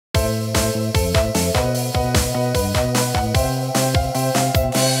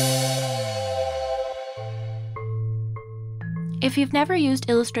If you've never used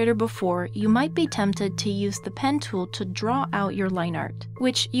Illustrator before, you might be tempted to use the pen tool to draw out your line art,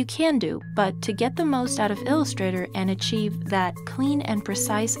 which you can do, but to get the most out of Illustrator and achieve that clean and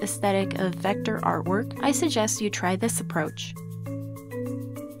precise aesthetic of vector artwork, I suggest you try this approach.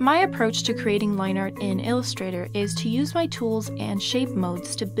 My approach to creating line art in Illustrator is to use my tools and shape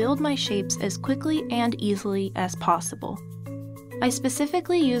modes to build my shapes as quickly and easily as possible. I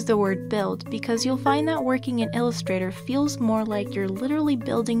specifically use the word build because you'll find that working in Illustrator feels more like you're literally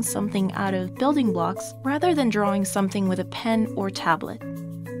building something out of building blocks rather than drawing something with a pen or tablet.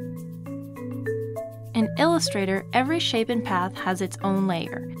 In Illustrator, every shape and path has its own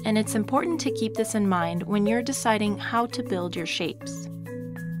layer, and it's important to keep this in mind when you're deciding how to build your shapes.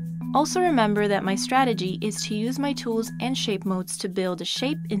 Also remember that my strategy is to use my tools and shape modes to build a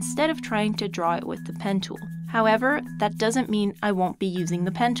shape instead of trying to draw it with the pen tool. However, that doesn't mean I won't be using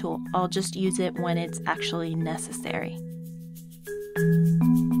the pen tool. I'll just use it when it's actually necessary.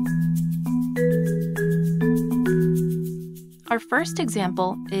 Our first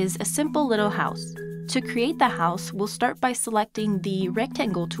example is a simple little house. To create the house, we'll start by selecting the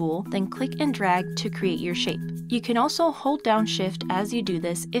rectangle tool, then click and drag to create your shape. You can also hold down Shift as you do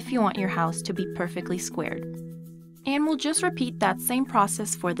this if you want your house to be perfectly squared. And we'll just repeat that same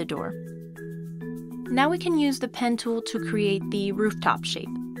process for the door. Now we can use the pen tool to create the rooftop shape.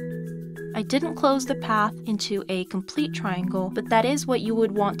 I didn't close the path into a complete triangle, but that is what you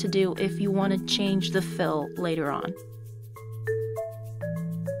would want to do if you want to change the fill later on.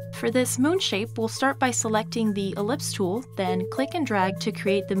 For this moon shape, we'll start by selecting the ellipse tool, then click and drag to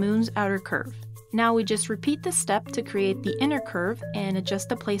create the moon's outer curve. Now we just repeat this step to create the inner curve and adjust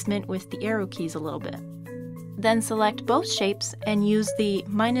the placement with the arrow keys a little bit. Then select both shapes and use the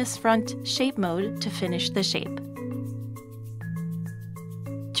minus front shape mode to finish the shape.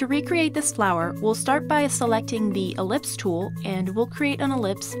 To recreate this flower, we'll start by selecting the ellipse tool and we'll create an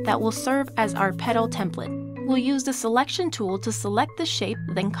ellipse that will serve as our petal template. We'll use the selection tool to select the shape,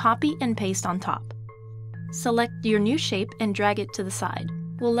 then copy and paste on top. Select your new shape and drag it to the side.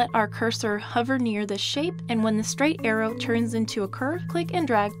 We'll let our cursor hover near the shape, and when the straight arrow turns into a curve, click and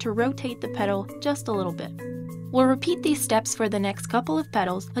drag to rotate the petal just a little bit. We'll repeat these steps for the next couple of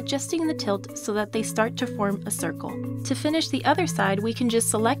petals, adjusting the tilt so that they start to form a circle. To finish the other side, we can just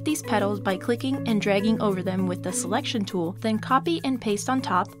select these petals by clicking and dragging over them with the selection tool, then copy and paste on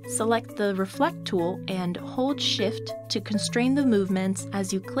top, select the reflect tool, and hold Shift to constrain the movements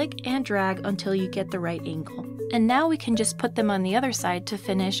as you click and drag until you get the right angle. And now we can just put them on the other side to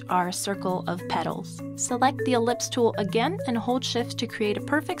finish our circle of petals. Select the ellipse tool again and hold Shift to create a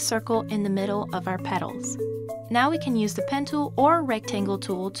perfect circle in the middle of our petals. Now we can use the pen tool or rectangle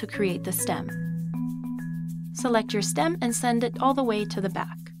tool to create the stem. Select your stem and send it all the way to the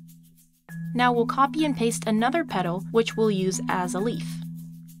back. Now we'll copy and paste another petal, which we'll use as a leaf.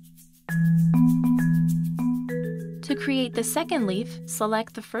 To create the second leaf,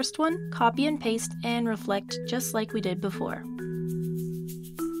 select the first one, copy and paste, and reflect just like we did before.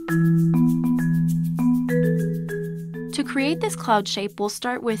 To create this cloud shape, we'll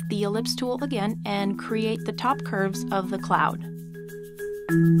start with the ellipse tool again and create the top curves of the cloud.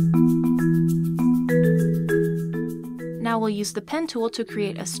 Now we'll use the pen tool to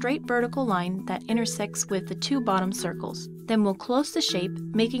create a straight vertical line that intersects with the two bottom circles. Then we'll close the shape,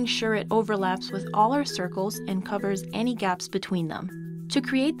 making sure it overlaps with all our circles and covers any gaps between them. To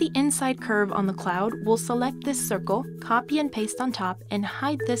create the inside curve on the cloud, we'll select this circle, copy and paste on top, and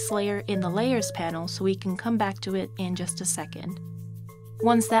hide this layer in the Layers panel so we can come back to it in just a second.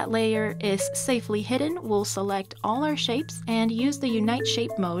 Once that layer is safely hidden, we'll select all our shapes and use the Unite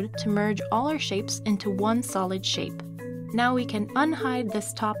Shape mode to merge all our shapes into one solid shape. Now we can unhide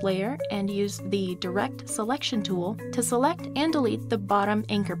this top layer and use the Direct Selection tool to select and delete the bottom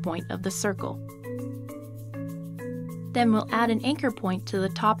anchor point of the circle. Then we'll add an anchor point to the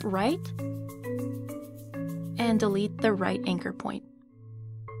top right and delete the right anchor point.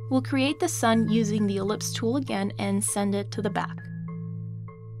 We'll create the sun using the ellipse tool again and send it to the back.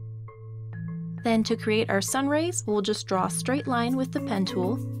 Then to create our sun rays, we'll just draw a straight line with the pen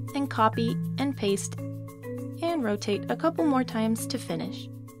tool and copy and paste and rotate a couple more times to finish.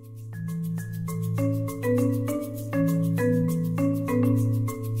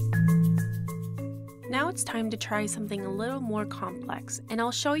 Now it's time to try something a little more complex, and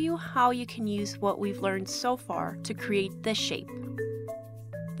I'll show you how you can use what we've learned so far to create this shape.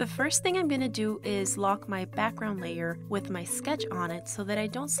 The first thing I'm going to do is lock my background layer with my sketch on it so that I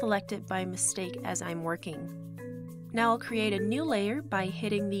don't select it by mistake as I'm working. Now I'll create a new layer by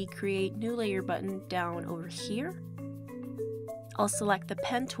hitting the Create New Layer button down over here. I'll select the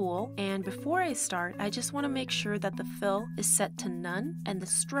pen tool, and before I start, I just want to make sure that the fill is set to none and the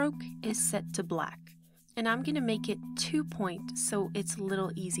stroke is set to black. And I'm going to make it 2 point so it's a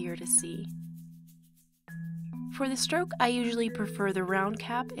little easier to see. For the stroke, I usually prefer the round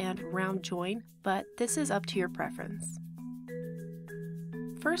cap and round join, but this is up to your preference.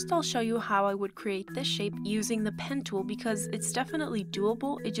 First, I'll show you how I would create this shape using the pen tool because it's definitely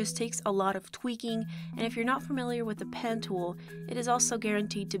doable. It just takes a lot of tweaking, and if you're not familiar with the pen tool, it is also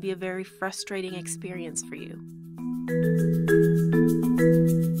guaranteed to be a very frustrating experience for you.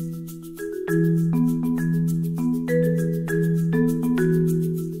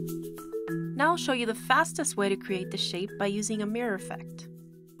 Now I'll show you the fastest way to create the shape by using a mirror effect.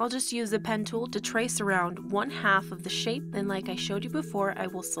 I'll just use the pen tool to trace around 1/2 of the shape, then like I showed you before, I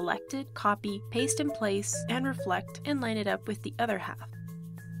will select it, copy, paste in place, and reflect, and line it up with the other half.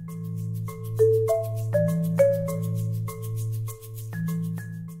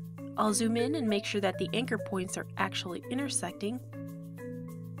 I'll zoom in and make sure that the anchor points are actually intersecting.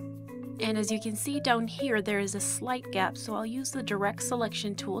 And as you can see down here, there is a slight gap, so I'll use the direct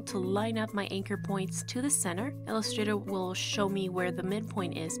selection tool to line up my anchor points to the center. Illustrator will show me where the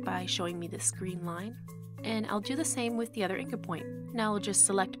midpoint is by showing me this green line. And I'll do the same with the other anchor point. Now I'll just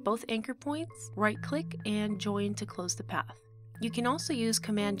select both anchor points, right click, and join to close the path. You can also use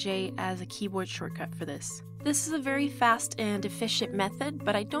Command J as a keyboard shortcut for this. This is a very fast and efficient method,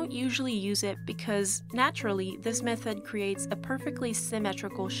 but I don't usually use it because naturally this method creates a perfectly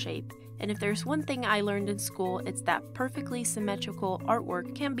symmetrical shape. And if there's one thing I learned in school, it's that perfectly symmetrical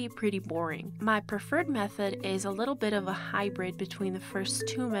artwork can be pretty boring. My preferred method is a little bit of a hybrid between the first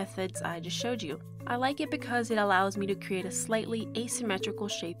two methods I just showed you. I like it because it allows me to create a slightly asymmetrical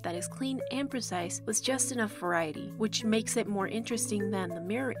shape that is clean and precise with just enough variety, which makes it more interesting than the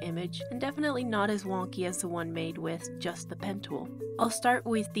mirror image and definitely not as wonky as the one made with just the pen tool. I'll start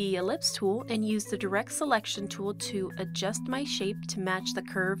with the ellipse tool and use the direct selection tool to adjust my shape to match the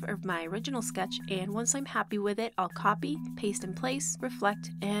curve of my original sketch, and once I'm happy with it, I'll copy, paste in place, reflect,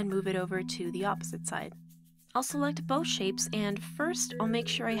 and move it over to the opposite side. I'll select both shapes, and first I'll make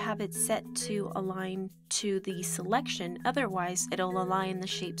sure I have it set to align to the selection, otherwise it'll align the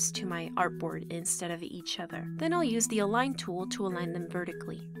shapes to my artboard instead of each other. Then I'll use the align tool to align them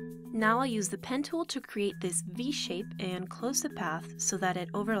vertically. Now I'll use the pen tool to create this V shape and close the path so that it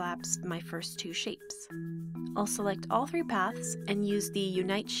overlaps my first two shapes. I'll select all three paths and use the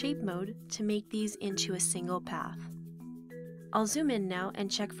Unite Shape mode to make these into a single path. I'll zoom in now and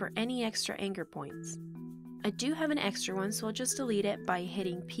check for any extra anchor points. I do have an extra one, so I'll just delete it by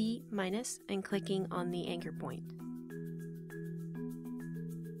hitting P- and clicking on the anchor point.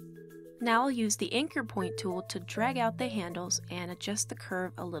 Now I'll use the anchor point tool to drag out the handles and adjust the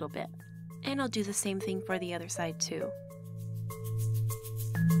curve a little bit. And I'll do the same thing for the other side too.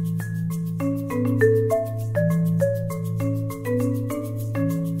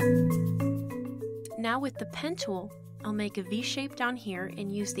 Now with the pen tool, I'll make a V shape down here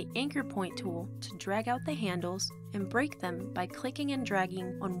and use the anchor point tool to drag out the handles and break them by clicking and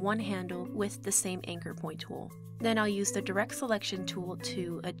dragging on one handle with the same anchor point tool. Then I'll use the direct selection tool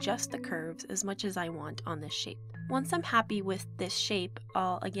to adjust the curves as much as I want on this shape. Once I'm happy with this shape,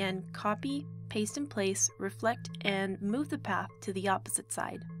 I'll again copy, paste in place, reflect, and move the path to the opposite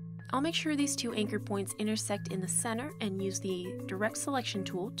side. I'll make sure these two anchor points intersect in the center and use the direct selection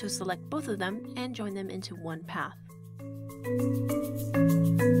tool to select both of them and join them into one path.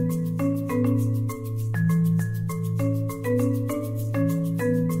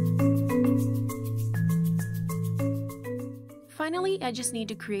 Finally, I just need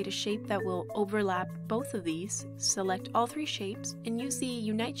to create a shape that will overlap both of these. Select all three shapes and use the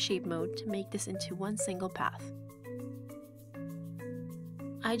Unite Shape mode to make this into one single path.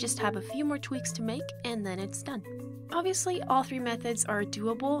 I just have a few more tweaks to make and then it's done. Obviously, all three methods are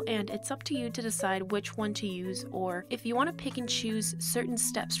doable and it's up to you to decide which one to use, or if you want to pick and choose certain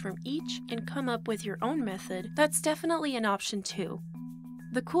steps from each and come up with your own method, that's definitely an option too.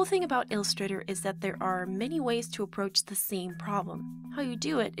 The cool thing about Illustrator is that there are many ways to approach the same problem. How you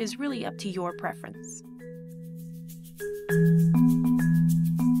do it is really up to your preference.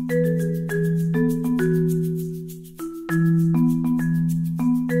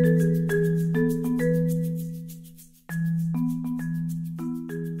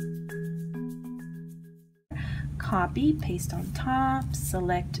 Copy, paste on top,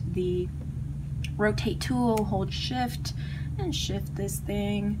 select the rotate tool, hold shift, and shift this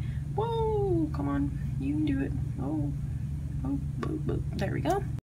thing. Whoa, come on, you can do it. Oh, there we go.